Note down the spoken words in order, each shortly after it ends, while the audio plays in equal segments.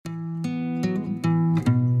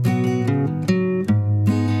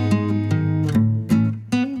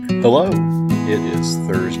Hello, it is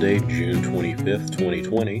Thursday, June 25th,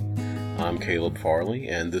 2020. I'm Caleb Farley,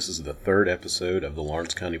 and this is the third episode of the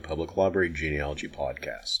Lawrence County Public Library Genealogy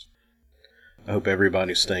Podcast. I hope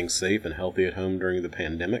everybody's staying safe and healthy at home during the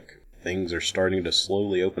pandemic. Things are starting to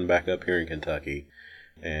slowly open back up here in Kentucky,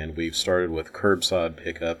 and we've started with curbside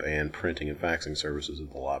pickup and printing and faxing services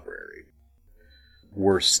at the library.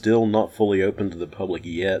 We're still not fully open to the public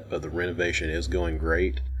yet, but the renovation is going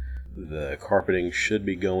great. The carpeting should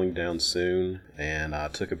be going down soon, and I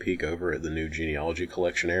took a peek over at the new genealogy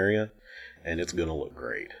collection area, and it's going to look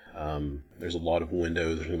great. There's a lot of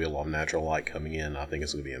windows, there's going to be a lot of natural light coming in. I think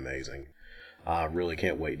it's going to be amazing. I really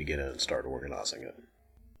can't wait to get in and start organizing it.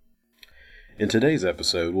 In today's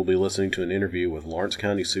episode, we'll be listening to an interview with Lawrence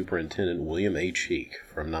County Superintendent William A. Cheek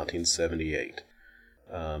from 1978.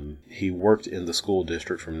 He worked in the school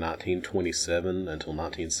district from 1927 until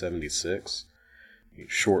 1976.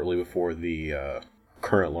 Shortly before the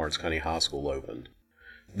current Lawrence County High School opened.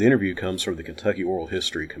 The interview comes from the Kentucky Oral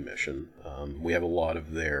History Commission. We have a lot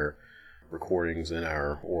of their recordings in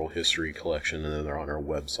our oral history collection, and then they're on our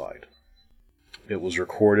website. It was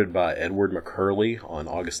recorded by Edward McCurley on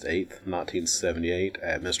August 8th, 1978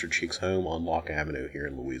 at Mr. Cheek's home on Locke Avenue here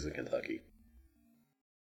in Louisa, Kentucky.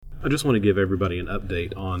 I just want to give everybody an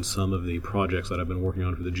update on some of the projects that I've been working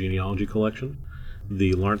on for the genealogy collection.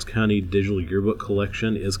 The Lawrence County Digital Yearbook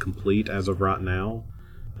Collection is complete as of right now.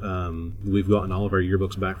 We've gotten all of our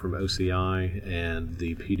yearbooks back from OCI, and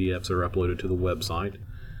the PDFs are uploaded to the website.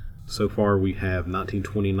 So far we have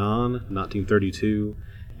 1929, 1932,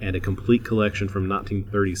 and a complete collection from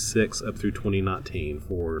 1936 up through 2019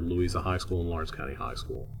 for Louisa High School and Lawrence County High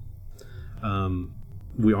School.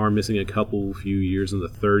 We are missing a few years in the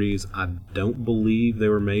 30s. I don't believe they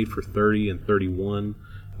were made for 30 and 31,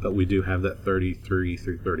 but we do have that 33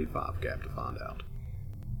 through 35 gap to find out.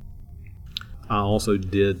 I also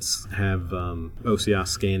did have OCI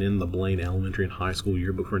scan in the Blaine Elementary and High School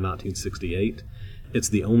yearbook for 1968. It's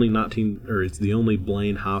the only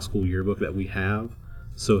Blaine High School yearbook that we have.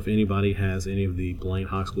 So if anybody has any of the Blaine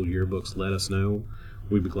High School yearbooks, let us know.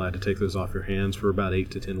 We'd be glad to take those off your hands for about 8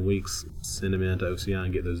 to 10 weeks. Send them in to OCI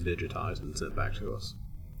and get those digitized and sent back to us.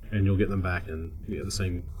 And you'll get them back in the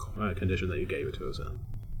same condition that you gave it to us in.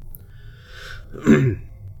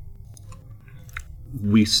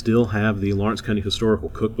 We still have the Lawrence County Historical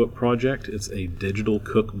Cookbook Project. It's a digital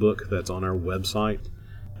cookbook that's on our website.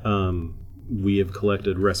 We have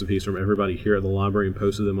collected recipes from everybody here at the library and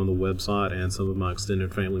posted them on the website, and some of my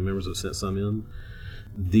extended family members have sent some in.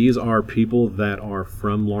 These are people that are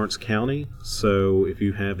from Lawrence County, so if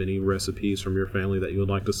you have any recipes from your family that you would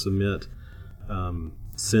like to submit,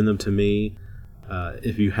 send them to me.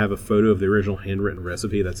 If you have a photo of the original handwritten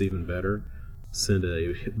recipe, that's even better. Send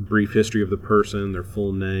a brief history of the person, their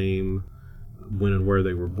full name, when and where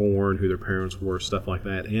they were born, who their parents were, stuff like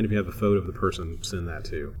that. And if you have a photo of the person, send that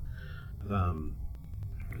too.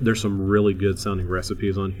 There's some really good sounding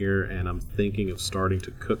recipes on here, and I'm thinking of starting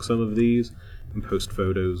to cook some of these and post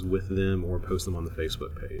photos with them or post them on the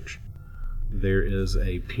Facebook page. There is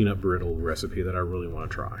a peanut brittle recipe that I really want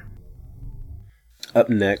to try. Up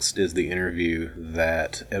next is the interview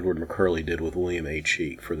that Edward McCurley did with William A.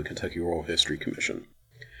 Cheek for the Kentucky Oral History Commission.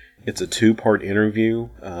 It's a two-part interview.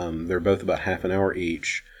 They're both about half an hour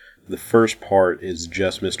each. The first part is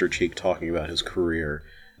just Mr. Cheek talking about his career,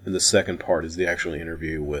 and the second part is the actual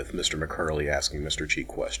interview with Mr. McCurley asking Mr. Cheek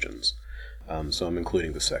questions. So I'm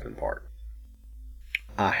including the second part.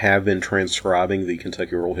 I have been transcribing the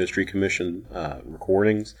Kentucky Oral History Commission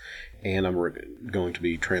recordings, and I'm going to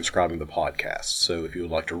be transcribing the podcast. So if you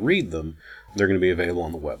would like to read them, they're going to be available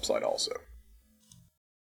on the website also.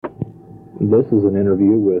 This is an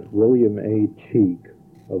interview with William A. Cheek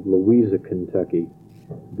of Louisa, Kentucky.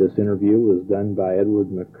 This interview was done by Edward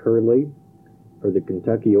McCurley for the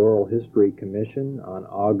Kentucky Oral History Commission on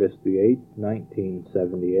August the 8th,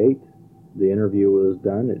 1978. The interview was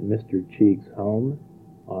done at Mr. Cheek's home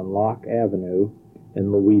on Locke Avenue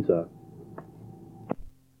in Louisa.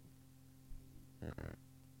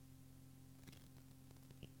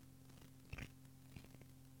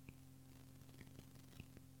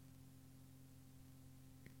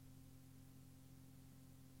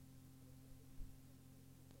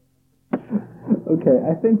 Okay,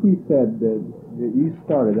 I think you said that you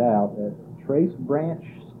started out at Trace Branch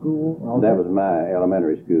School. That was my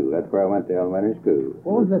elementary school. That's where I went to elementary school.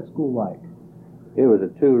 What was that school like? It was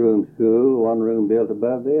a two-room school, one room built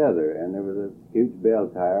above the other, and there was a huge bell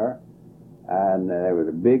tower, and there was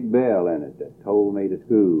a big bell in it that told me to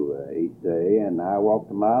school each day, and I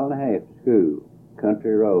walked 1.5 miles to school,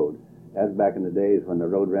 country road. That was back in the days when the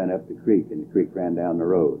road ran up the creek, and the creek ran down the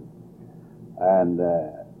road. And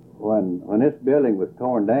when this building was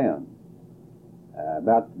torn down,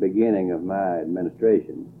 about the beginning of my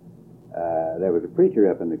administration, there was a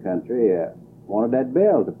preacher up in the country wanted that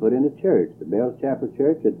bell to put in the church, the Bell's Chapel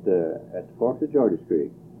Church at the forks of Georges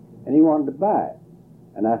Creek, and he wanted to buy it.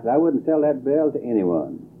 And I said, I wouldn't sell that bell to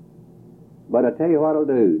anyone. But I tell you what I'll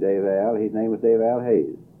do, Dave Al. His name was Dave Al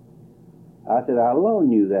Hayes. I said, I'll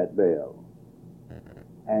loan you that bell,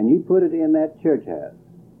 and you put it in that church house,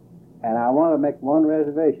 and I want to make one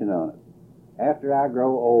reservation on it. After I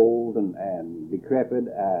grow old and decrepit,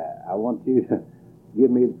 I want you to give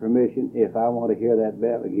me the permission, if I want to hear that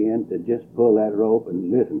bell again, to just pull that rope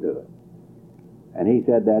and listen to it. And he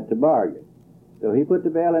said, that's a bargain. So he put the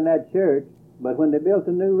bell in that church, but when they built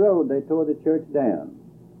a new road, they tore the church down.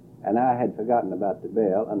 And I had forgotten about the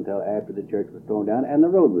bell until after the church was torn down and the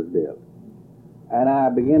road was built. And I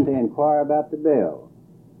began to inquire about the bell.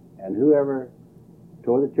 And whoever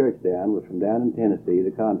tore the church down was from down in Tennessee,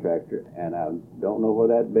 the contractor. And I don't know where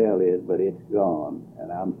that bell is, but it's gone.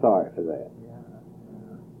 And I'm sorry for that.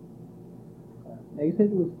 Now, you said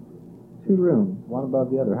it was 2 rooms, one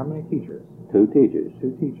above the other. How many teachers? 2 teachers.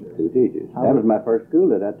 2 teachers. 2 teachers. How That was my first school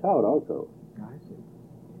that I taught also. I see.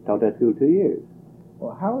 Taught that school 2 years.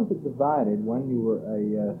 Well, how was it divided when you were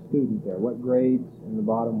a student there? What grades in the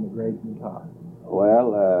bottom, what grades in the top?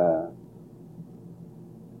 Well,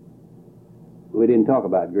 we didn't talk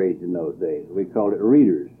about grades in those days. We called it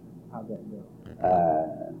readers. How'd that go?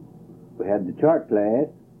 We had the chart class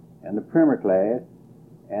and the primer class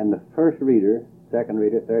and the first reader, second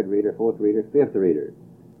reader, third reader, fourth reader, fifth reader.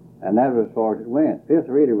 And that was as far as it went. Fifth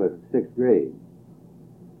reader was 6th grade.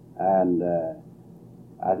 And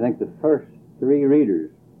I think the first 3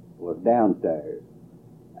 readers was downstairs.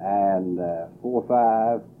 And 4,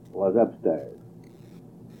 5 was upstairs.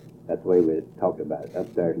 That's the way we talked about it,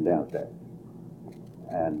 upstairs and downstairs.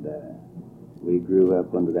 And we grew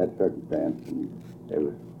up under that circumstance. And there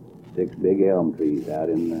was 6 big elm trees out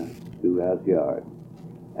in the schoolhouse yard.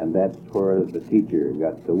 And that's where the teacher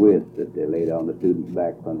got the whisk that they laid on the students'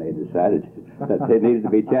 back when they decided that they needed to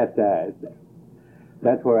be chastised.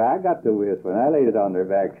 That's where I got the whisk, when I laid it on their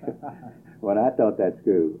back, when I taught that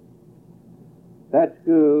school. That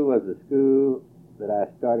school was the school that I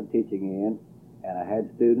started teaching in, and I had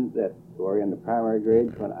students that were in the primary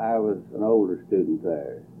grades when I was an older student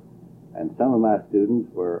there. And some of my students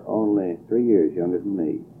were only 3 years younger than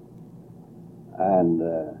me. And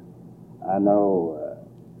I know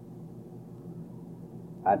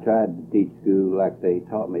I tried to teach school like they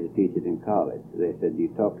taught me to teach it in college. They said, you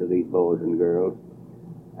talk to these boys and girls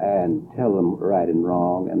and tell them right and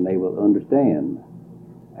wrong, and they will understand.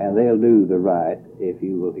 And they'll do the right if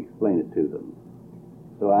you will explain it to them.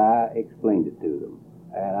 So I explained it to them,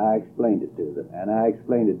 and I explained it to them, and I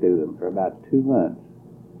explained it to them for about 2 months.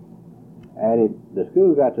 And the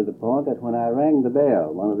school got to the point that when I rang the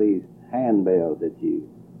bell, one of these hand bells that you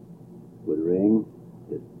would ring,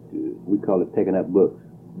 we call it taking up books.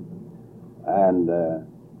 And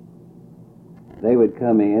they would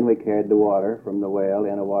come in. We carried the water from the well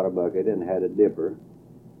in a water bucket and had a dipper.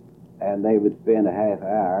 And they would spend a half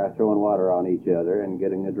hour throwing water on each other and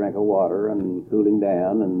getting a drink of water and cooling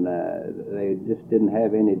down. And they just didn't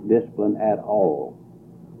have any discipline at all.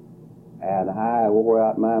 And I wore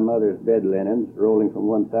out my mother's bed linens, rolling from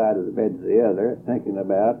one side of the bed to the other, thinking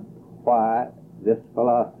about why this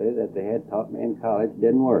philosophy that they had taught me in college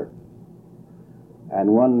didn't work. And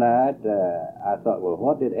one night, I thought, well,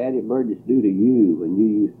 what did Addie Burgess do to you when you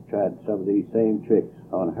used to try some of these same tricks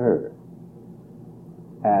on her?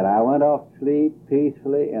 And I went off to sleep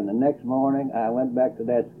peacefully, and the next morning I went back to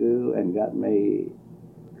that school and cut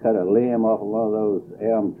a limb off of one of those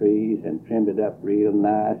elm trees and trimmed it up real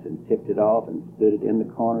nice and tipped it off and stood it in the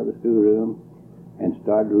corner of the schoolroom and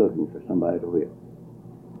started looking for somebody to whip.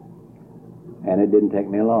 And it didn't take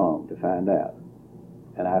me long to find out.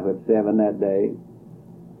 And I whipped 7 that day,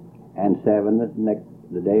 and 7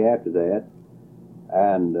 the day after that.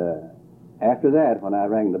 And after that, when I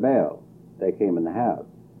rang the bell, they came in the house.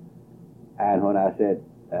 And when I said,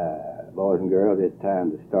 boys and girls, it's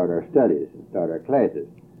time to start our studies and start our classes,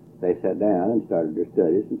 they sat down and started their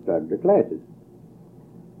studies and started their classes.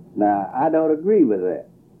 Now, I don't agree with that.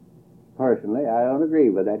 Personally, I don't agree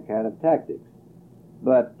with that kind of tactics.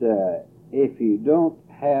 But if you don't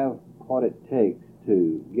have what it takes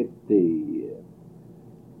to get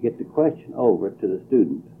the question over to the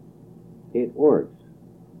student, it works.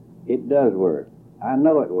 It does work. I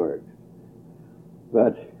know it works.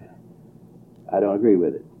 But I don't agree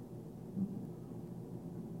with it.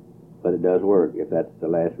 But it does work if that's the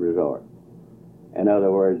last resort. In other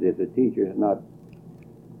words, if the teacher is not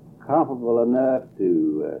comfortable enough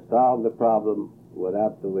to solve the problem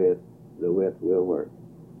without the width will work.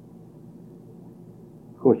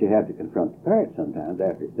 Of course, you have to confront the parents sometimes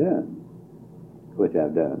after it's done, which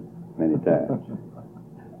I've done many times.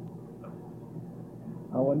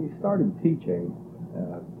 When you started teaching,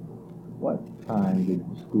 what time did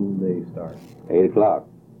the school day start? 8 o'clock.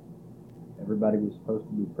 Everybody was supposed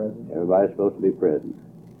to be present? Everybody's supposed to be present.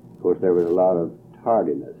 Of course, there was a lot of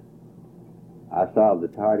tardiness. I solved the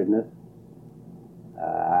tardiness.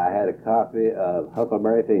 I had a copy of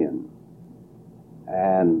Huckleberry Finn.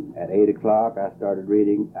 And at 8 o'clock, I started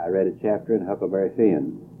reading. I read a chapter in Huckleberry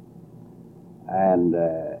Finn. And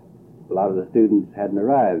a lot of the students hadn't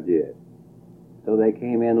arrived yet. So they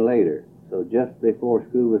came in later. So just before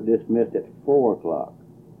school was dismissed at 4 o'clock,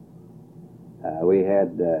 we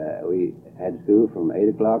had school from 8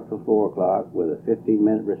 o'clock to 4 o'clock with a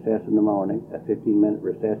 15-minute recess in the morning, a 15-minute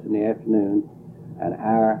recess in the afternoon, an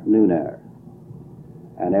hour, noon hour.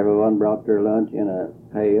 And everyone brought their lunch in a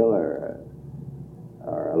pail or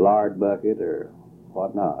a lard bucket or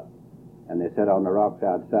whatnot. And they sat on the rocks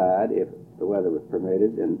outside, if the weather was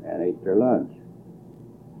permitted, and ate their lunch.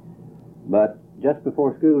 But just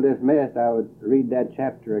before school dismissed, I would read that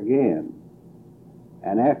chapter again.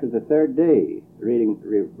 And after the third day,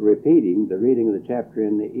 repeating the reading of the chapter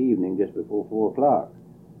in the evening just before 4 o'clock,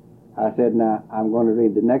 I said, now I'm going to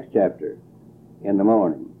read the next chapter in the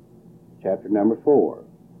morning, chapter number 4.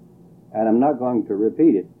 And I'm not going to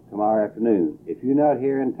repeat it tomorrow afternoon. If you're not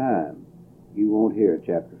here in time, you won't hear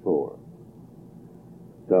chapter 4.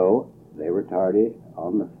 So they were tardy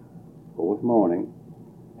on the 4th morning,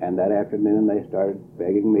 and that afternoon they started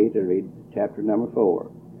begging me to read chapter number 4.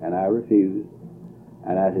 And I refused.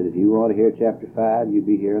 And I said, if you want to hear chapter 5, you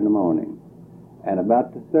be here in the morning. And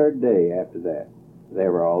about the third day after that, they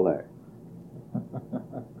were all there.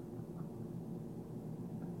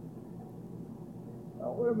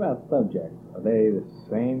 What about subjects? Are they the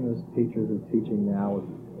same as teachers are teaching now,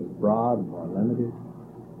 as broad, more limited?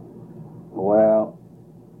 Well,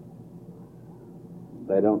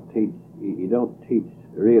 they don't teach, you don't teach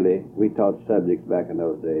really. We taught subjects back in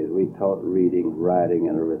those days. We taught reading, writing,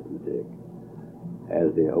 and arithmetic,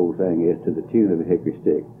 as the old saying is, to the tune of a hickory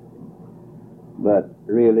stick. But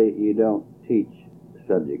really, you don't teach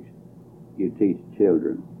subjects. You teach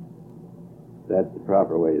children. That's the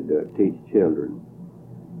proper way to do it, teach children.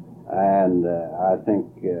 And I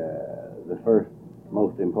think the first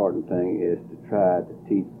most important thing is to try to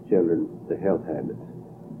teach children the health habits.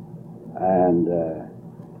 And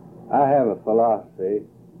I have a philosophy.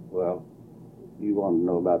 Well, you want to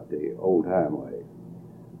know about the old-time way.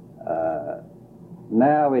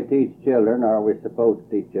 Now we teach children, or we're supposed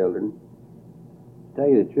to teach children. To tell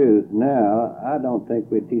you the truth, now I don't think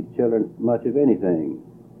we teach children much of anything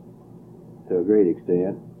to a great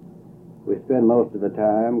extent. We spend most of the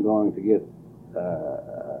time going to get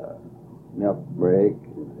milk break.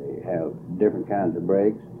 They have different kinds of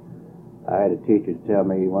breaks. I had a teacher tell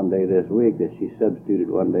me one day this week that she substituted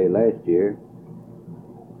one day last year,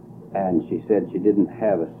 and she said she didn't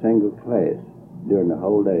have a single class during the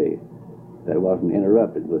whole day that wasn't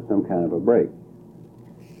interrupted with some kind of a break.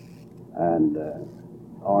 And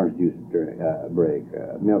orange juice break,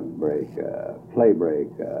 milk break, play break,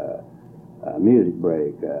 music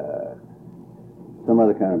break, some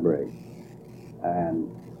other kind of break.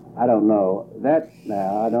 And I don't know.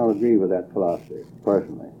 Now, I don't agree with that philosophy,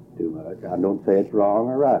 personally, too much. I don't say it's wrong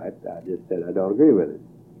or right. I just said I don't agree with it.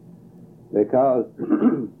 Because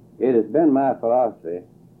it has been my philosophy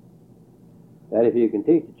that if you can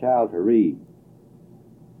teach a child to read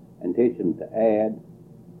and teach them to add,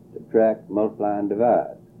 subtract, multiply, and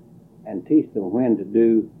divide, and teach them when to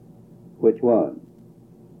do which one.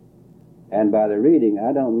 And by the reading,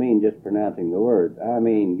 I don't mean just pronouncing the words. I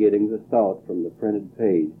mean getting the thought from the printed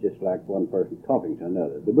page, just like one person talking to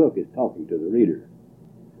another. The book is talking to the reader.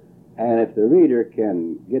 And if the reader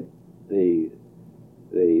can get the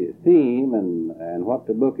theme and what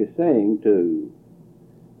the book is saying to,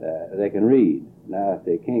 they can read. Now, if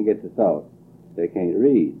they can't get the thought, they can't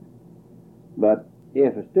read. But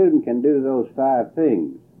if a student can do those 5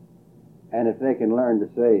 things, and if they can learn to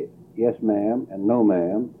say, yes, ma'am, and no,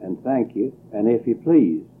 ma'am, and thank you, and if you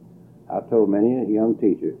please, I've told many a young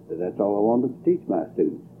teacher that that's all I wanted to teach my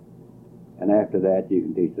students. And after that, you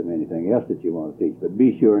can teach them anything else that you want to teach, but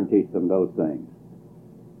be sure and teach them those things.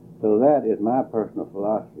 So that is my personal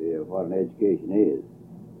philosophy of what an education is.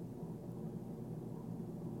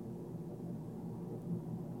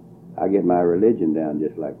 I get my religion down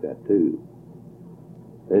just like that, too.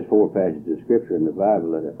 There's 4 passages of Scripture in the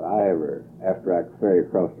Bible that if I ever, after I ferry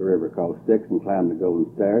across the river called Styx and climb the golden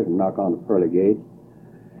stairs and knock on the pearly gates,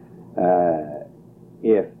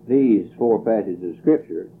 if these four passages of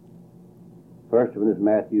Scripture, first one is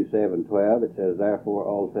Matthew 7:12. It says, "Therefore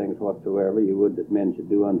all things whatsoever you would that men should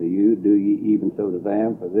do unto you, do ye even so to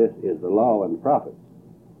them, for this is the law and the prophets."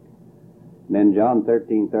 And then John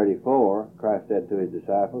 13:34, Christ said to his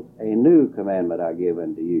disciples, "A new commandment I give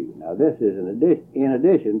unto you." Now this is in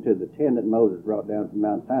addition to the 10 that Moses brought down from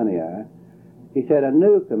Mount Sinai. He said, "A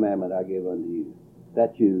new commandment I give unto you,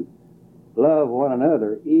 that you love one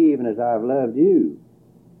another even as I've loved you."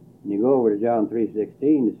 And you go over to John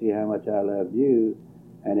 3:16 to see how much I loved you,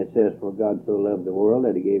 and it says, "For God so loved the world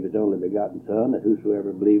that he gave his only begotten Son, that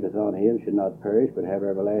whosoever believeth on him should not perish but have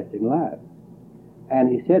everlasting life." And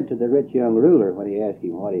he said to the rich young ruler, when he asked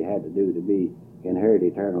him what he had to do to inherit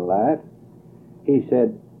eternal life, he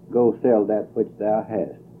said, "Go sell that which thou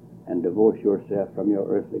hast, and divorce yourself from your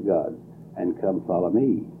earthly gods, and come follow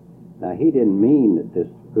me." Now he didn't mean that this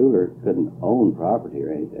ruler couldn't own property or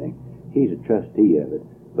anything. He's a trustee of it,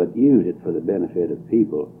 but use it for the benefit of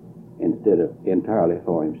people instead of entirely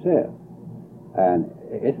for himself. And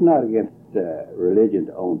it's not against religion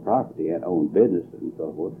to own property and own business and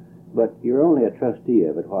so forth, but you're only a trustee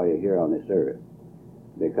of it while you're here on this earth,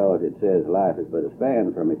 because it says life is but a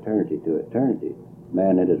span from eternity to eternity.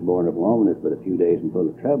 Man that is born of woman is but a few days and full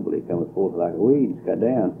of trouble. He cometh forth like a weed, is cut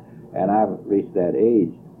down. And I've reached that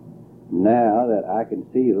age now that I can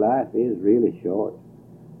see life is really short.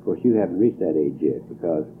 Of course, you haven't reached that age yet,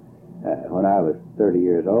 because when I was 30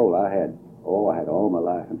 years old, I had all my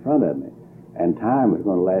life in front of me, and time was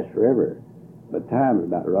going to last forever. But time is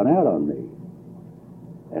about to run out on me,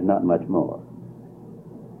 and not much more.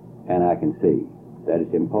 And I can see that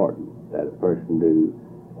it's important that a person do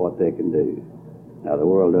what they can do. Now, the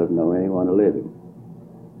world doesn't know anyone a living.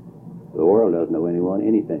 The world doesn't know anyone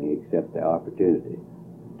anything except the opportunity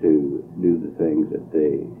to do the things that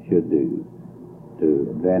they should do to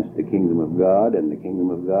advance the kingdom of God, and the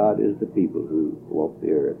kingdom of God is the people who walk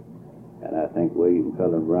the earth. And I think William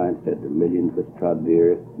Cullen Bryant said, "The millions which trod the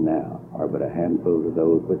earth now are but a handful of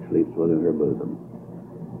those which sleeps within her bosom."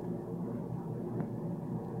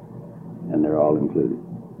 And they're all included.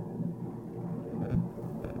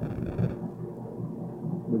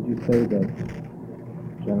 Would you say that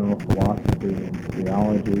general philosophy and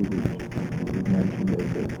theology, which you mentioned,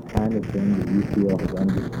 is the kind of thing that you feel has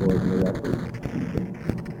underscored your efforts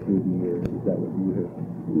through the years? Is that what you have?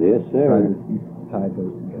 Yes, sir. Tied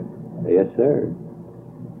those together? Yes, sir.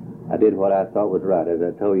 I did what I thought was right. As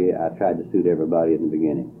I told you, I tried to suit everybody in the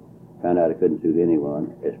beginning. Found out I couldn't suit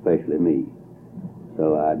anyone, especially me.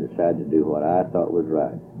 So I decided to do what I thought was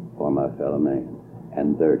right for my fellow man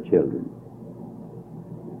and their children.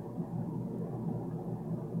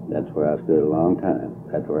 That's where I stood a long time.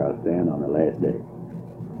 That's where I'll stand on the last day.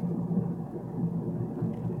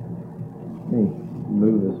 Let me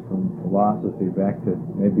move us from philosophy back to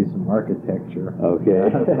maybe some architecture.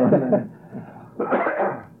 Okay.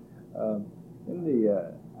 In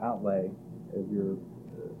the outlay of your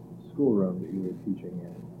schoolroom that you were teaching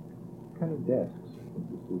in, what kind of desks did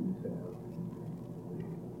the students have?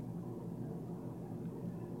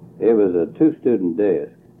 It was a 2-student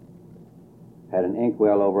desk. Had an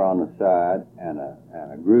inkwell over on the side and a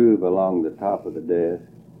groove along the top of the desk.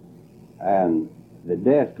 And the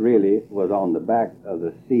desk really was on the back of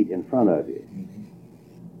the seat in front of you.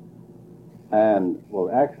 And, well,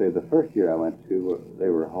 actually, the first year I went to school, they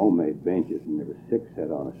were homemade benches, and there were 6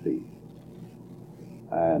 set on a seat.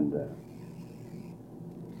 And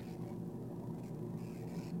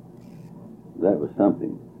that was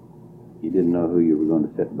something. You didn't know who you were going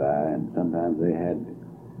to sit by, and sometimes they had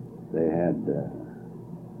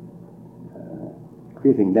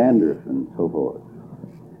creeping dandruff and so forth.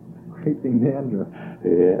 Creeping dandruff.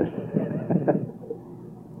 Yes.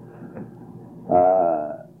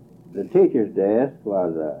 The teacher's desk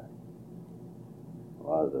was a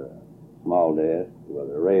small desk with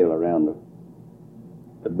a rail around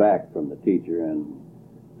the back from the teacher, and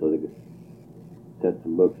so they could set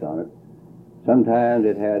some books on it. Sometimes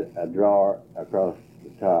it had a drawer across the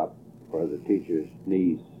top where the teacher's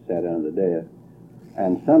knees sat under the desk,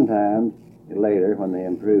 and sometimes later, when they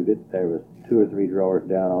improved it, there was 2 or 3 drawers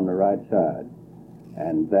down on the right side,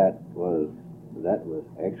 and that was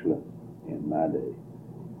excellent in my day.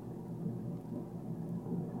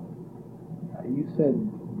 You said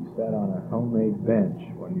you sat on a homemade bench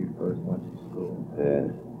when you first went to school.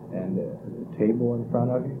 Yes. And a table in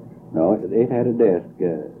front of you? No, it had a desk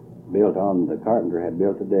built on. The carpenter had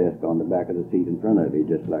built a desk on the back of the seat in front of you,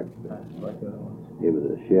 just like Like that one. it was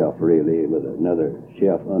a shelf, really, with another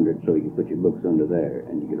shelf under it, so you could put your books under there,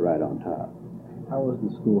 and you could write on top. How was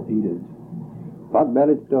the school heated?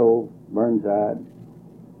 Pot-bellied stove, Burnside.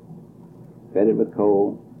 fed it with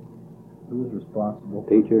coal. Who was responsible?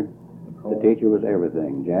 Teacher. for the The coal? teacher was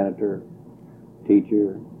everything. Janitor,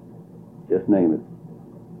 teacher, just name it.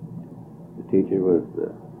 The teacher was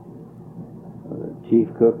the chief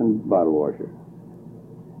cook and bottle washer.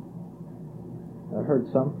 I've heard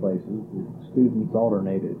some places that students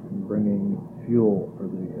alternated in bringing fuel for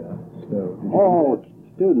the stove. Did you do Oh, that?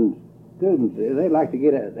 students, they like to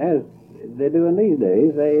get, as they're doing these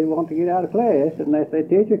days, they want to get out of class, and they say,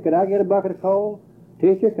 teacher, could I get a bucket of coal?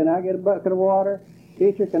 Teacher, can I get a bucket of water?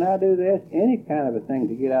 Teacher, can I do this? Any kind of a thing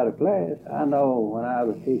to get out of class. I know when I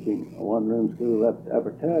was teaching a one-room school up at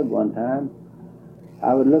Upper Tug one time,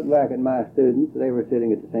 I would look back at my students. They were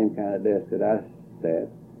sitting at the same kind of desk that I sat.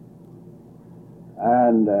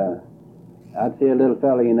 And I'd see a little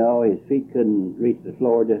fellow, you know, his feet couldn't reach the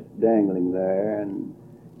floor, just dangling there. And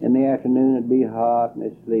in the afternoon it'd be hot and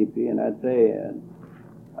it's sleepy, and I'd say,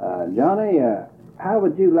 Johnny, how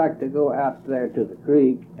would you like to go out there to the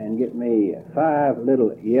creek and get me 5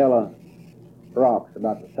 little yellow rocks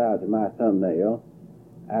about the size of my thumbnail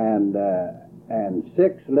and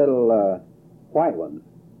 6 little white ones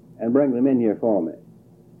and bring them in here for me?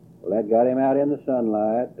 Well, that got him out in the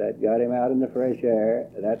sunlight, that got him out in the fresh air,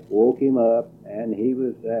 that woke him up, and he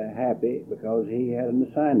was happy because he had an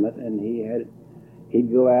assignment, and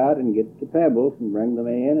he'd go out and get the pebbles and bring them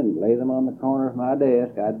in and lay them on the corner of my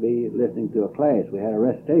desk. I'd be listening to a class. We had a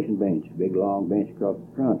recitation bench, a big long bench across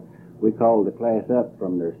the front. We called the class up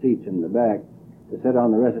from their seats in the back to sit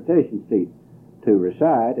on the recitation seat to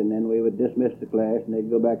recite, and then we would dismiss the class, and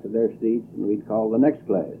they'd go back to their seats, and we'd call the next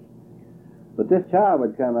class. But this child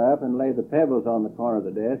would come up and lay the pebbles on the corner of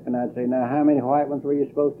the desk, and I'd say, now, how many white ones were you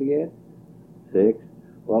supposed to get? 6.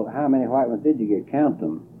 Well, how many white ones did you get? Count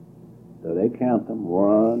them. So they'd count them.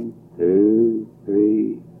 1, 2,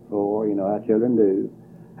 3, 4. You know how children do.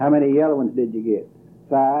 How many yellow ones did you get?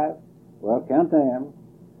 5. Well, count them.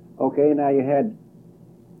 Okay, now you had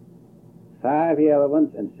 5 yellow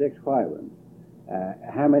ones and 6 white ones.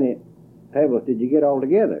 How many pebbles did you get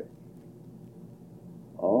altogether?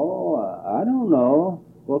 Oh, I don't know.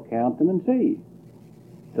 We'll count them and see.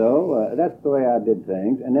 So that's the way I did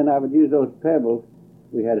things. And then I would use those pebbles.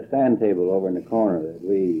 We had a sand table over in the corner that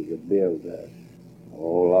we would build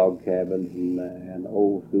old log cabins and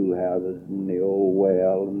old schoolhouses and the old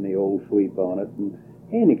well and the old sweep on it and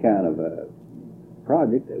any kind of a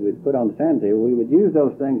project that we'd put on the sand table. We would use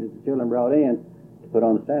those things that the children brought in to put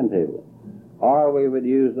on the sand table. Or we would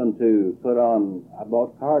use them to put on, I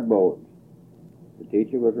bought cardboard. The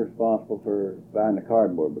teacher was responsible for buying the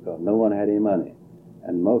cardboard because no one had any money.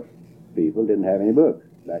 And most people didn't have any books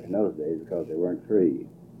back in those days because they weren't free.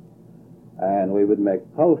 And we would make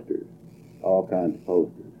posters, all kinds of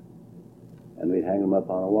posters. And we'd hang them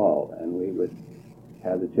up on a wall. And we would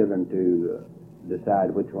have the children to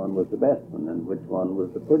decide which one was the best one and which one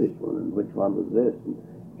was the prettiest one and which one was this. And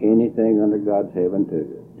anything under God's heaven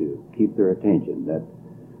to keep their attention. That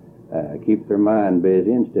keeps their mind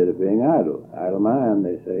busy instead of being idle. Idle mind,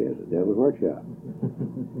 they say, is the devil's workshop.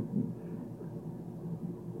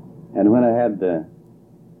 And when I had the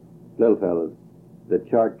little fellows, the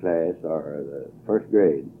chart class or the first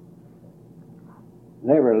grade,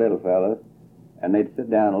 they were little fellows, and they'd sit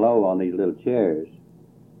down low on these little chairs,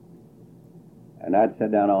 and I'd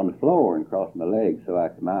sit down on the floor and cross my legs so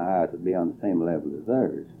my eyes would be on the same level as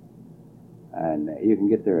theirs. And you can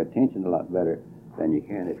get their attention a lot better than you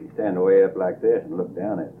can if you stand way up like this and look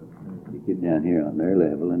down at them. You get down here on their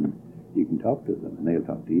level and you can talk to them and they'll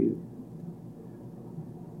talk to you.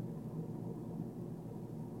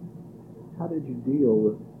 How did you deal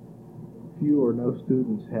with few or no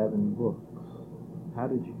students having books? How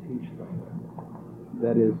did you teach them?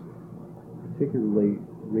 That is, particularly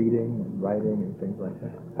reading and writing and things like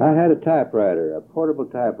that. I had a typewriter, a portable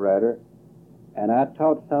typewriter, and I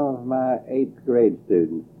taught some of my 8th grade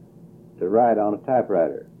students to write on a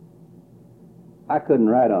typewriter. I couldn't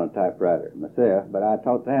write on a typewriter myself, but I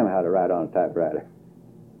taught them how to write on a typewriter.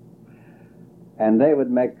 And they would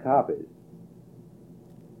make copies.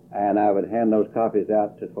 And I would hand those copies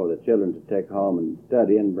out for the children to take home and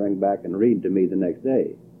study and bring back and read to me the next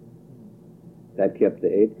day. That kept the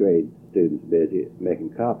 8th grade students busy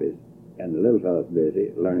making copies, and the little fellows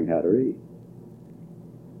busy learning how to read.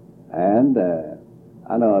 And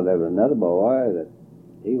I know there was another boy that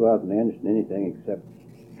he wasn't interested in anything except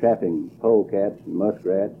trapping polecats and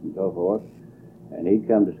muskrats and so forth. And he'd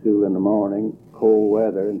come to school in the morning, cold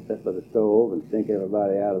weather, and sit by the stove and stink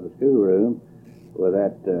everybody out of the schoolroom with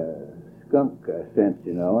that skunk scent,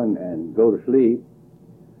 you know, and go to sleep.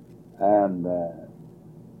 And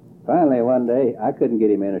finally one day I couldn't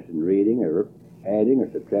get him interested in reading or adding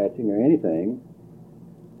or subtracting or anything.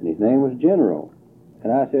 and his name was General.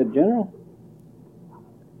 And I said, General,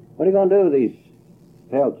 what are you going to do with these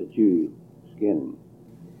pelts that you skinning?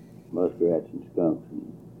 Muskrats and skunks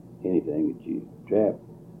and anything that you trap.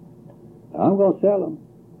 I'm going to sell them.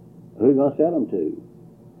 Who are you going to sell them to?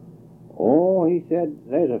 Oh, he said,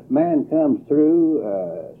 there's a man comes through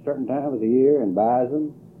a certain time of the year and buys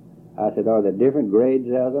them. I said, are there different grades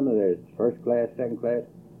of them? There's first class, second class?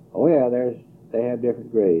 Oh, yeah, they have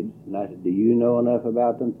different grades. And I said, do you know enough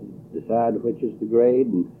about them to decide which is the grade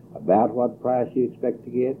and about what price you expect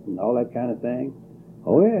to get and all that kind of thing?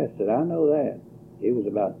 Oh, yeah, I said, I know that. He was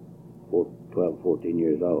about 12, 14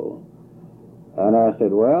 years old. And I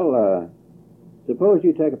said, well, suppose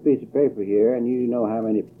you take a piece of paper here and you know how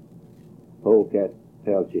many polecat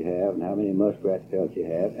pelts you have and how many muskrat pelts you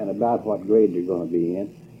have and about what grade you're going to be in,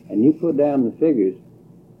 and you put down the figures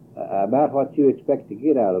about what you expect to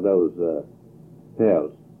get out of those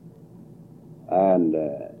pelts. And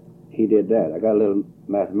he did that. I got a little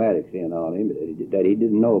mathematics in on him that he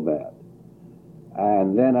didn't know about.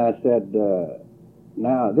 And then I said,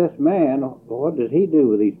 now this man, what does he do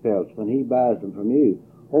with these pelts when he buys them from you?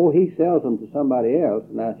 Oh, he sells them to somebody else.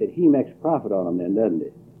 And I said, he makes profit on them then, doesn't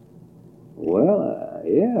he? Well,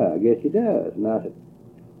 yeah, I guess he does. And I said,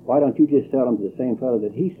 why don't you just sell them to the same fellow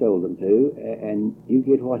that he sold them to, and you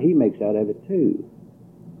get what he makes out of it too?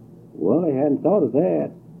 Well, he hadn't thought of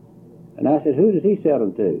that. And I said, who does he sell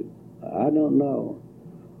them to? I don't know.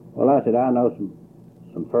 Well, I said, I know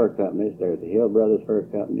some fur companies. There's the Hill Brothers Fur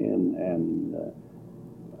Company, and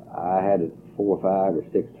I had 4, 5, or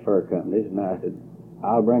 6 fur companies, and I said,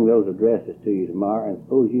 I'll bring those addresses to you tomorrow, and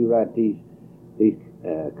suppose you write these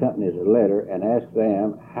companies a letter and ask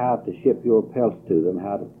them how to ship your pelts to them,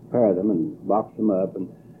 how to prepare them and box them up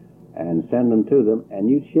and send them to them, and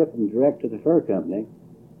you ship them direct to the fur company,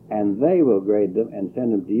 and they will grade them and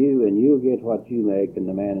send them to you, and you'll get what you make and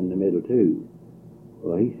the man in the middle too.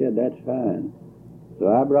 Well, he said, that's fine. So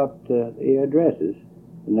I brought the addresses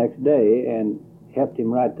the next day and helped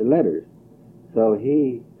him write the letters. So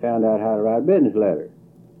he found out how to write a business letter.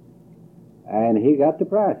 And he got the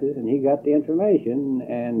prices, and he got the information,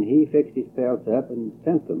 and he fixed his pelts up and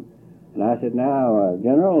sent them. And I said, now,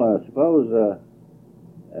 General, suppose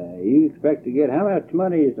you expect to get, how much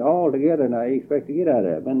money is all together now you expect to get out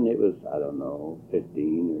of it? And it was, I don't know,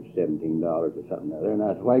 $15 or $17 or something or other. And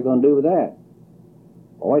I said, what are you going to do with that?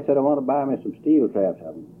 Oh, he said, I want to buy me some steel traps.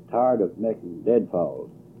 I'm tired of making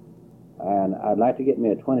deadfalls. And I'd like to get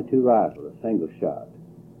me a .22 rifle, a single shot.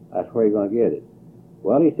 That's where you're going to get it.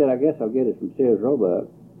 Well, he said, I guess I'll get it from Sears Roebuck.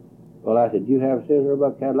 Well, I said, do you have a Sears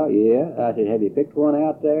Roebuck catalog? Yeah. I said, have you picked one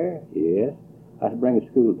out there? Yes. I said, bring it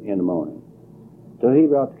to school in the morning. So he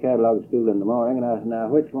brought the catalog to school in the morning, and I said, now,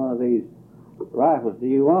 which one of these rifles do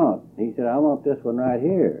you want? He said, I want this one right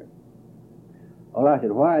here. Well, I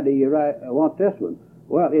said, why do you want this one?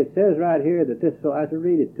 Well, it says right here that this, so I said,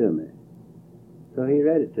 read it to me. So he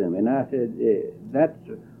read it to me, and I said,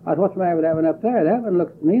 what's the matter with that one up there? That one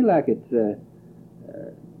looks to me like it's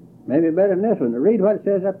maybe better than this one. Read what it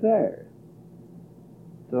says up there.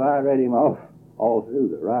 So I read him all through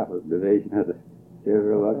the rifle division of the Sears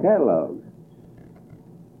Roebuck catalog.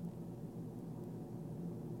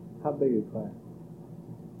 How big a class?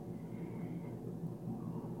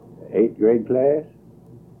 8th grade class.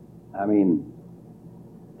 I mean,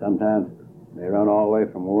 sometimes they run all the way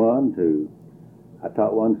from 1 to, I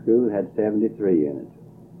taught one school that had 73 in it.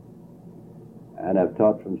 And I've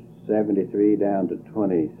taught from 73 down to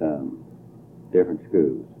 20-some different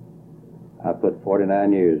schools. I put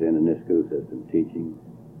 49 years in this school system teaching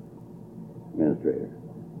administrator,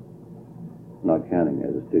 not counting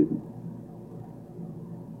as a student.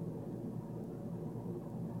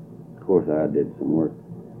 Of course, I did some work,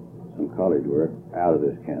 some college work out of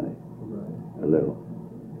this county, a little,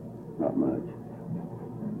 not much.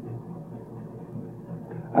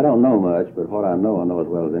 I don't know much, but what I know as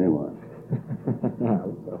well as anyone.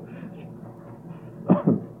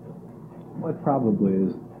 What probably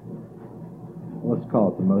is, let's call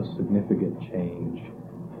it the most significant change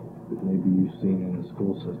that maybe you've seen in the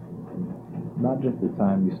school system? Not just the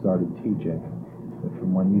time you started teaching, but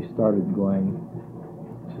from when you started going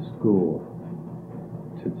to school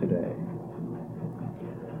to today.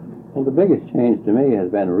 Well, the biggest change to me has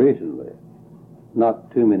been recently,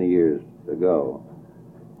 not too many years ago.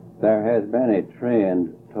 There has been a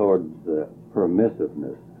trend towards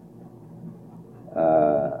permissiveness.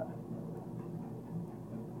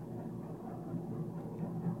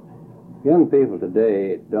 Young people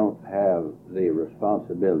today don't have the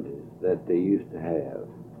responsibilities that they used to have.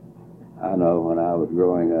 I know when I was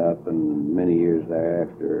growing up and many years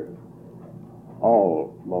thereafter,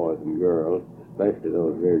 all boys and girls, especially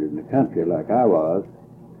those reared in the country like I was,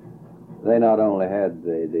 they not only had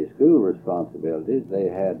the school responsibilities, they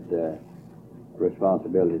had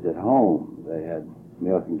responsibilities at home. They had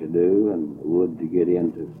milking to do and wood to get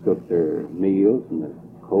in to cook their meals, and the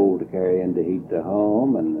coal to carry in to heat the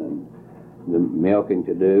home, and the milking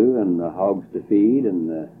to do, and the hogs to feed, and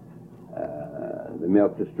the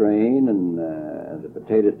milk to strain, and the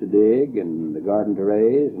potatoes to dig, and the garden to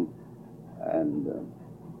raise, and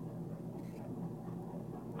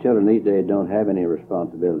children these days don't have any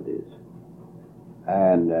responsibilities.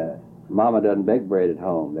 And Mama doesn't bake bread at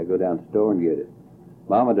home. They go down to the store and get it.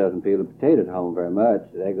 Mama doesn't peel the potato at home very much.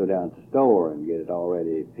 They go down to the store and get it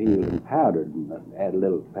already peeled and powdered, and add a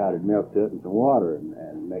little powdered milk to it and some water,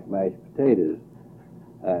 and make mashed potatoes.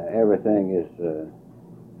 Everything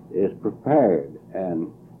is prepared,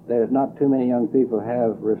 and there's not too many young people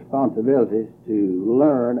have responsibilities to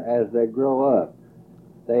learn as they grow up.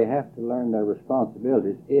 They have to learn their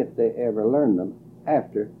responsibilities if they ever learn them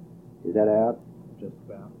after. Is that out? Just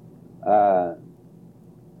about.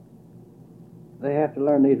 They have to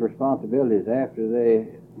learn these responsibilities after they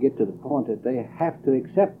get to the point that they have to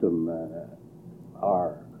accept them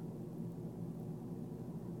or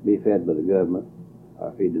be fed by the government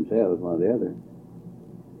or feed themselves, one or the other.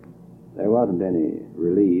 There wasn't any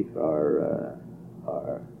relief or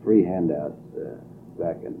free handouts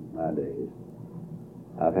back in my days.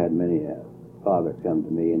 I've had many fathers come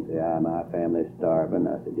to me and say, my family's starving.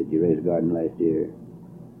 I said, did you raise a garden last year?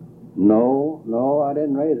 No, I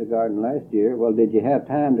didn't raise a garden last year. Well, did you have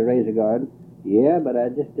time to raise a garden? Yeah, but I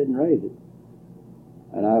just didn't raise it.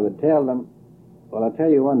 And I would tell them, well, I'll tell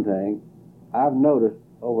you one thing. I've noticed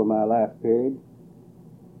over my life period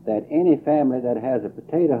that any family that has a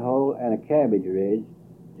potato hole and a cabbage ridge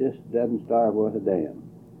just doesn't starve worth a damn.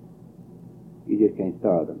 You just can't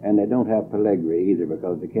starve them. And they don't have pelegri either,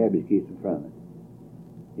 because the cabbage keeps them from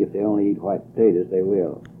it. If they only eat white potatoes, they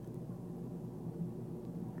will.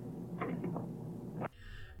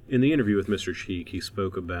 In the interview with Mr. Cheek, he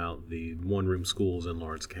spoke about the one-room schools in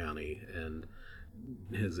Lawrence County and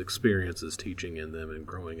his experiences teaching in them and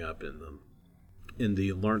growing up in them. In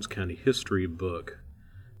the Lawrence County History book,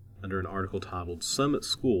 under an article titled Summit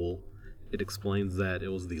School, it explains that it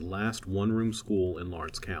was the last one-room school in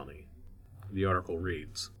Lawrence County. The article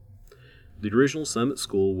reads, "The original Summit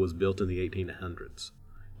School was built in the 1800s.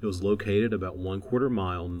 It was located about 1/4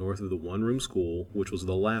 mile north of the one-room school, which was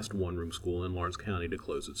the last one-room school in Lawrence County to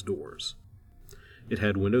close its doors. It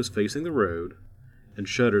had windows facing the road and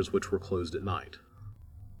shutters which were closed at night.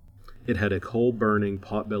 It had a coal-burning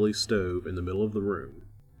pot-belly stove in the middle of the room,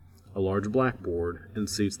 a large blackboard, and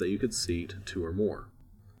seats that you could seat 2 or more.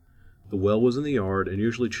 The well was in the yard, and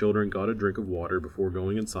usually children got a drink of water before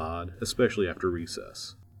going inside, especially after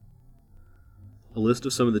recess. A list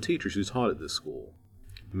of some of the teachers who taught at this school: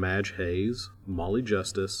 Madge Hayes, Molly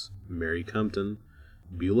Justice, Mary Compton,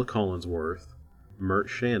 Beulah Collinsworth, Mert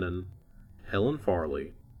Shannon, Helen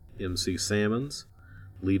Farley, M.C. Sammons,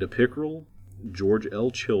 Leda Pickerel, George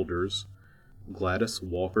L. Childers, Gladys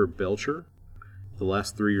Walker Belcher. The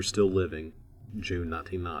last 3 are still living, June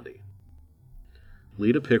 1990.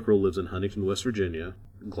 Leda Pickerel lives in Huntington, West Virginia,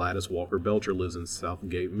 Gladys Walker Belcher lives in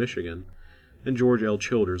Southgate, Michigan, and George L.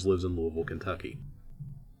 Childers lives in Louisville, Kentucky.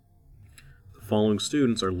 The following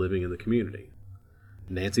students are living in the community: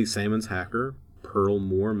 Nancy Sammons Hacker, Pearl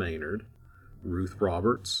Moore Maynard, Ruth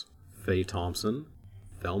Roberts, Faye Thompson,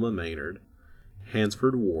 Thelma Maynard,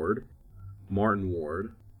 Hansford Ward, Martin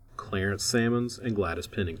Ward, Clarence Sammons, and Gladys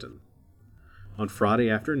Pennington. On Friday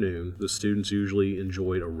afternoon, the students usually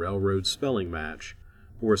enjoyed a railroad spelling match,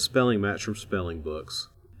 or a spelling match from spelling books,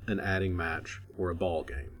 an adding match, or a ball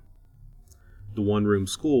game. The one-room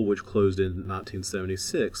school, which closed in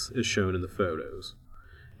 1976, is shown in the photos.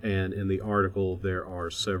 And in the article, there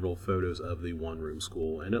are several photos of the one-room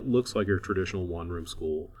school, and it looks like your traditional one-room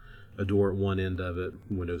school. A door at one end of it,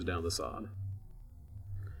 windows down the side.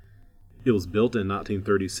 It was built in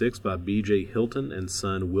 1936 by B.J. Hilton and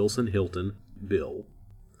son Wilson Hilton, Bill.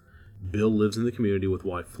 Bill lives in the community with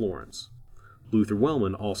wife Florence. Luther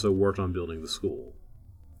Wellman also worked on building the school.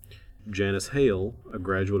 Janice Hale, a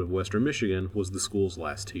graduate of Western Michigan, was the school's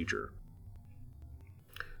last teacher.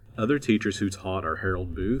 Other teachers who taught are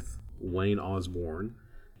Harold Booth, Wayne Osborne,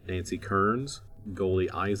 Nancy Kearns, Goldie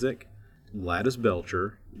Isaac, Gladys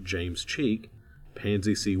Belcher, James Cheek,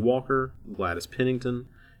 Pansy C. Walker, Gladys Pennington,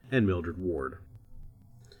 and Mildred Ward.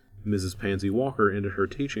 Mrs. Pansy Walker ended her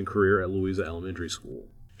teaching career at Louisa Elementary School.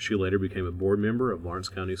 She later became a board member of Lawrence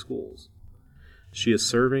County Schools. She is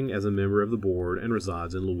serving as a member of the board and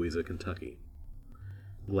resides in Louisa, Kentucky.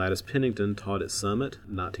 Gladys Pennington taught at Summit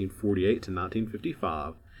 1948 to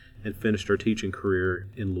 1955 and finished her teaching career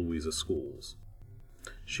in Louisa schools.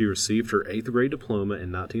 She received her 8th grade diploma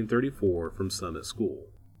in 1934 from Summit School.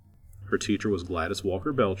 Her teacher was Gladys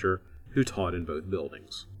Walker Belcher, who taught in both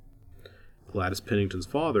buildings. Gladys Pennington's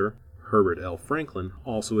father, Herbert L. Franklin,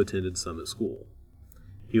 also attended Summit School.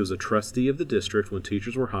 He was a trustee of the district when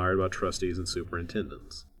teachers were hired by trustees and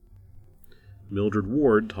superintendents. Mildred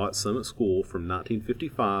Ward taught Summit School from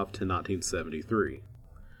 1955 to 1973.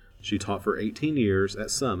 She taught for 18 years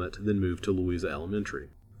at Summit, then moved to Louisa Elementary.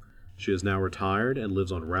 She is now retired and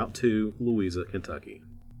lives on Route 2, Louisa, Kentucky.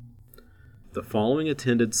 The following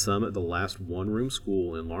attended Summit, the last one-room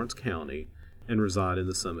school in Lawrence County, and reside in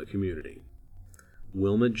the Summit community: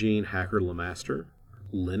 Wilma Jean Hacker Lemaster,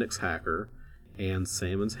 Lennox Hacker, Ann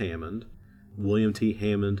Sammons Hammond, William T.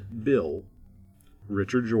 Hammond Bill,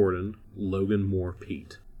 Richard Jordan, Logan Moore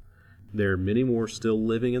Pete. There are many more still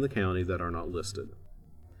living in the county that are not listed.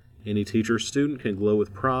 Any teacher or student can glow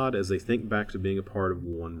with pride as they think back to being a part of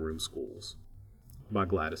one-room schools. By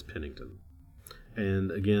Gladys Pennington.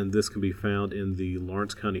 And again, this can be found in the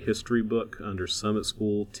Lawrence County History book under Summit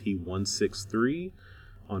School T163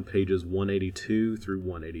 on pages 182 through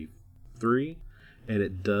 183, and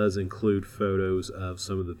it does include photos of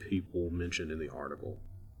some of the people mentioned in the article.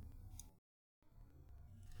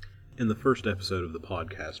 In the first episode of the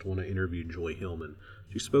podcast, when I interviewed Joy Hillman,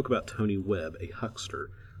 she spoke about Tony Webb, a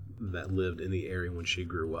huckster that lived in the area when she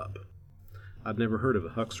grew up. I'd never heard of a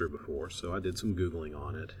huckster before, so I did some Googling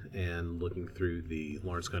on it, and looking through the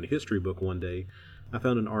Lawrence County History book one day, I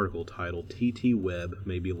found an article titled T.T. Webb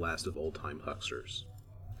May Be Last of Old-Time Hucksters.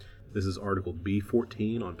 This is article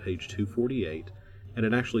B14 on page 248, and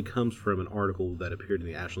it actually comes from an article that appeared in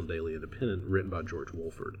the Ashland Daily Independent written by George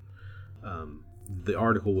Wolford. The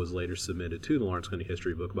article was later submitted to the Lawrence County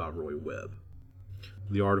History book by Roy Webb.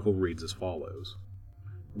 The article reads as follows: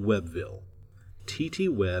 Webbville. T.T.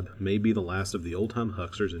 Webb may be the last of the old-time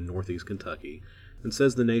hucksters in northeast Kentucky, and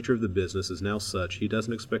says the nature of the business is now such he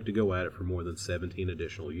doesn't expect to go at it for more than 17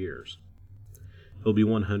 additional years. He'll be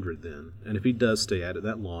 100 then, and if he does stay at it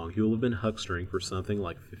that long, he will have been huckstering for something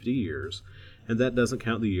like 50 years, and that doesn't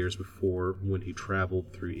count the years before when he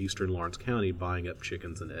traveled through eastern Lawrence County buying up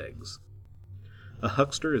chickens and eggs. A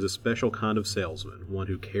huckster is a special kind of salesman, one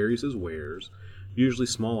who carries his wares, usually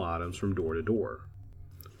small items, from door to door.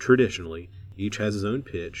 Traditionally, each has his own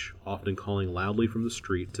pitch, often calling loudly from the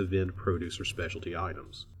street to vend produce or specialty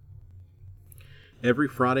items. Every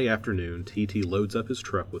Friday afternoon, T.T. loads up his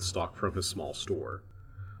truck with stock from his small store.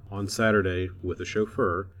 On Saturday, with a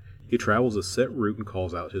chauffeur, he travels a set route and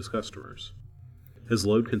calls out his customers. His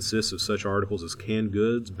load consists of such articles as canned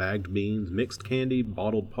goods, bagged beans, mixed candy,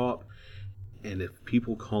 bottled pop, and if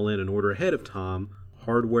people call in and order ahead of time,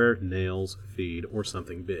 hardware, nails, feed, or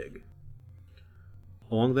something big.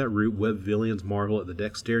 Along that route, Webbvillians marvel at the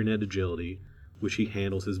dexterity and agility which he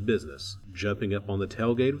handles his business, jumping up on the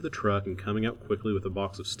tailgate of the truck and coming out quickly with a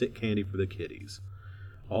box of stick candy for the kiddies.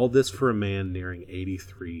 All this for a man nearing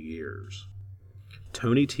 83 years.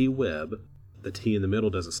 Tony T. Webb, the T in the middle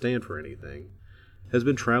doesn't stand for anything, has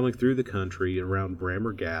been traveling through the country around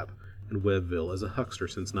Brammer Gap and Webbville as a huckster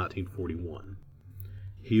since 1941.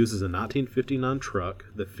 He uses a 1959 truck,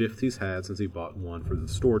 the fifth he's had since he bought one for the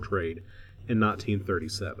store trade in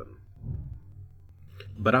 1937.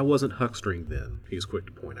 But I wasn't huckstering then, he is quick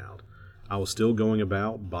to point out. I was still going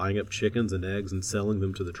about, buying up chickens and eggs and selling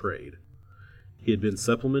them to the trade. He had been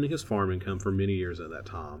supplementing his farm income for many years at that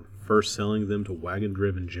time, first selling them to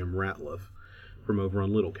wagon-driven Jim Ratliff from over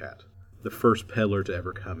on Little Cat, the first peddler to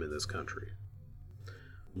ever come in this country.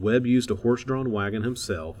 Webb used a horse-drawn wagon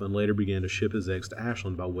himself and later began to ship his eggs to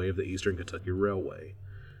Ashland by way of the Eastern Kentucky Railway,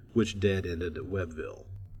 which dead-ended at Webbville.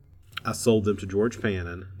 I sold them to George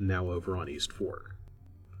Fannin, now over on East Fork.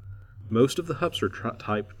 Most of the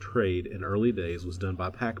huckster-type trade in early days was done by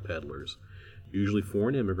pack peddlers, usually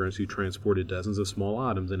foreign immigrants who transported dozens of small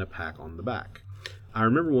items in a pack on the back. I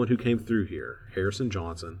remember one who came through here, Harrison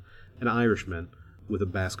Johnson, an Irishman with a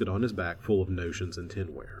basket on his back full of notions and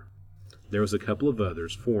tinware. There was a couple of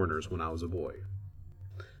others, foreigners, when I was a boy.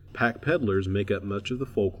 Pack peddlers make up much of the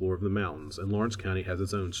folklore of the mountains, and Lawrence County has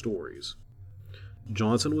its own stories.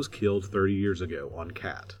 Johnson was killed 30 years ago on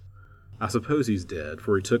Cat. I suppose he's dead,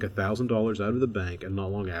 for he took $1,000 out of the bank and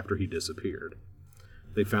not long after he disappeared.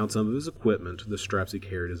 They found some of his equipment, the straps he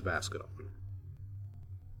carried his basket on.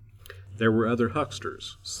 There were other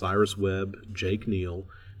hucksters, Cyrus Webb, Jake Neal,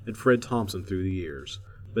 and Fred Thompson through the years,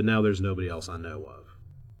 but now there's nobody else I know of.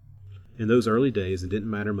 In those early days, it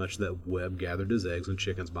didn't matter much that Webb gathered his eggs and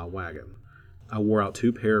chickens by wagon. I wore out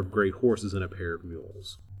 2 pair of great horses and a pair of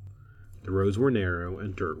mules. The roads were narrow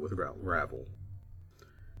and dirt with gravel.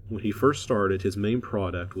 When he first started, his main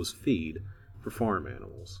product was feed for farm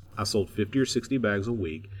animals. I sold 50 or 60 bags a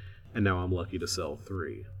week, and now I'm lucky to sell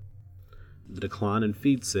 3. The decline in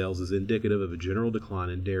feed sales is indicative of a general decline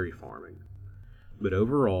in dairy farming. But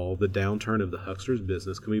overall, the downturn of the huckster's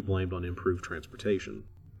business can be blamed on improved transportation.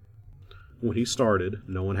 When he started,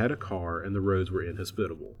 no one had a car and the roads were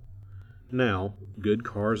inhospitable. Now, good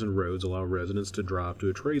cars and roads allow residents to drive to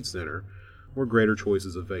a trade center where greater choice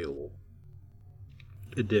is available.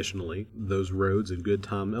 Additionally, those roads and good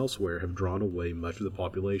time elsewhere have drawn away much of the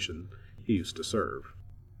population he used to serve.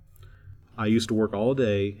 I used to work all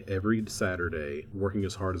day, every Saturday, working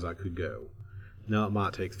as hard as I could go. Now it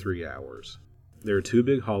might take 3 hours. There are 2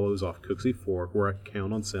 big hollows off Cooksey Fork where I can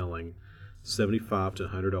count on selling $75 to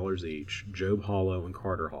 $100 each, Job Hollow and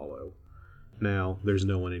Carter Hollow. Now, there's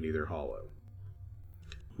no one in either hollow.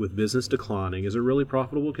 With business declining, is it really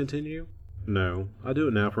profitable to continue? No, I do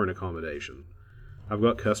it now for an accommodation. I've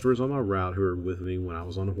got customers on my route who were with me when I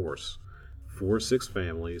was on a horse, 4 or 6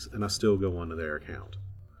 families, and I still go onto their account.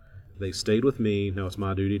 They stayed with me, now it's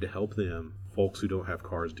my duty to help them, folks who don't have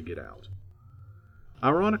cars to get out.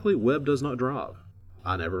 Ironically, Webb does not drive.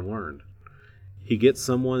 I never learned. He gets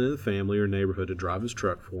someone in the family or neighborhood to drive his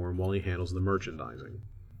truck for him while he handles the merchandising.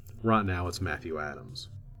 Right now it's Matthew Adams.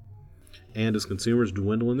 And as consumers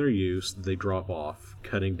dwindle in their use, they drop off,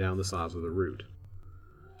 cutting down the size of the route.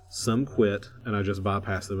 Some quit, and I just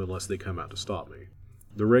bypass them unless they come out to stop me.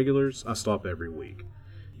 The regulars, I stop every week.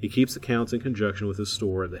 He keeps accounts in conjunction with his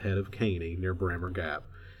store at the head of Caney near Brammer Gap,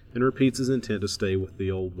 and repeats his intent to stay with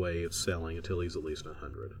the old way of selling until he's at least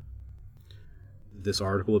 100. This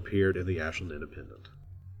article appeared in the Ashland Independent.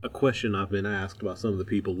 A question I've been asked by some of the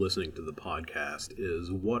people listening to the podcast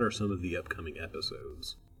is, what are some of the upcoming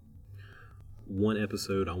episodes? One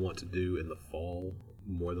episode I want to do in the fall,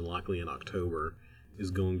 more than likely in October, is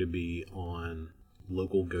going to be on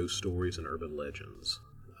local ghost stories and urban legends.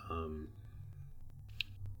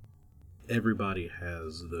 Everybody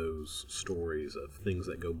has those stories of things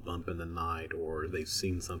that go bump in the night, or they've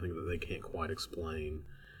seen something that they can't quite explain,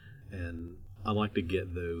 and I like to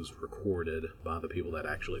get those recorded by the people that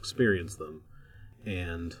actually experience them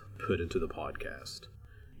and put into the podcast.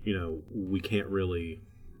 You know, we can't really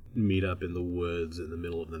meet up in the woods in the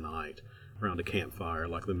middle of the night around a campfire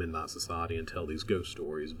like the Midnight Society and tell these ghost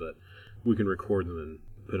stories, but we can record them and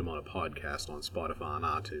put them on a podcast on Spotify and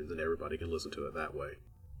iTunes, and everybody can listen to it that way.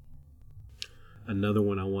 Another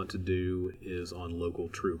one I want to do is on local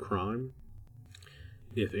true crime.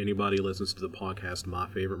 If anybody listens to the podcast My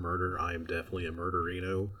Favorite Murder, I am definitely a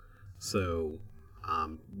murderino, so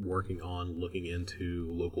I'm working on looking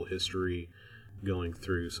into local history, going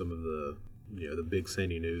through some of the the big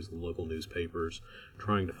Sandy News and local newspapers,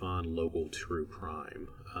 trying to find local true crime.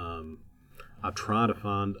 I try to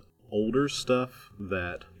find older stuff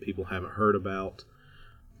that people haven't heard about.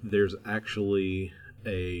 There's actually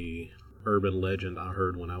a urban legend I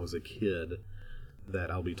heard when I was a kid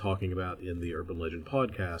that I'll be talking about in the Urban Legend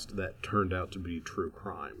podcast that turned out to be true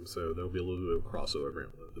crime. So there'll be a little bit of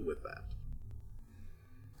crossover with that.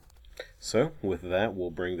 So, with that,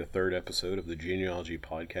 we'll bring the 3rd episode of the Genealogy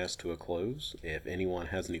Podcast to a close. If anyone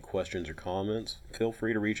has any questions or comments, feel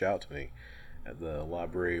free to reach out to me at the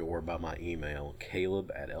library or by my email,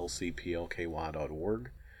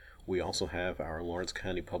 caleb@lcplky.org. We also have our Lawrence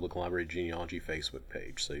County Public Library Genealogy Facebook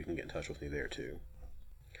page, so you can get in touch with me there too.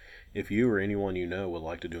 If you or anyone you know would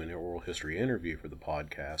like to do an oral history interview for the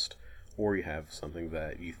podcast, or you have something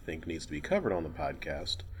that you think needs to be covered on the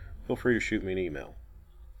podcast, feel free to shoot me an email.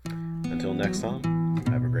 Until next time,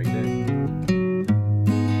 have a great day.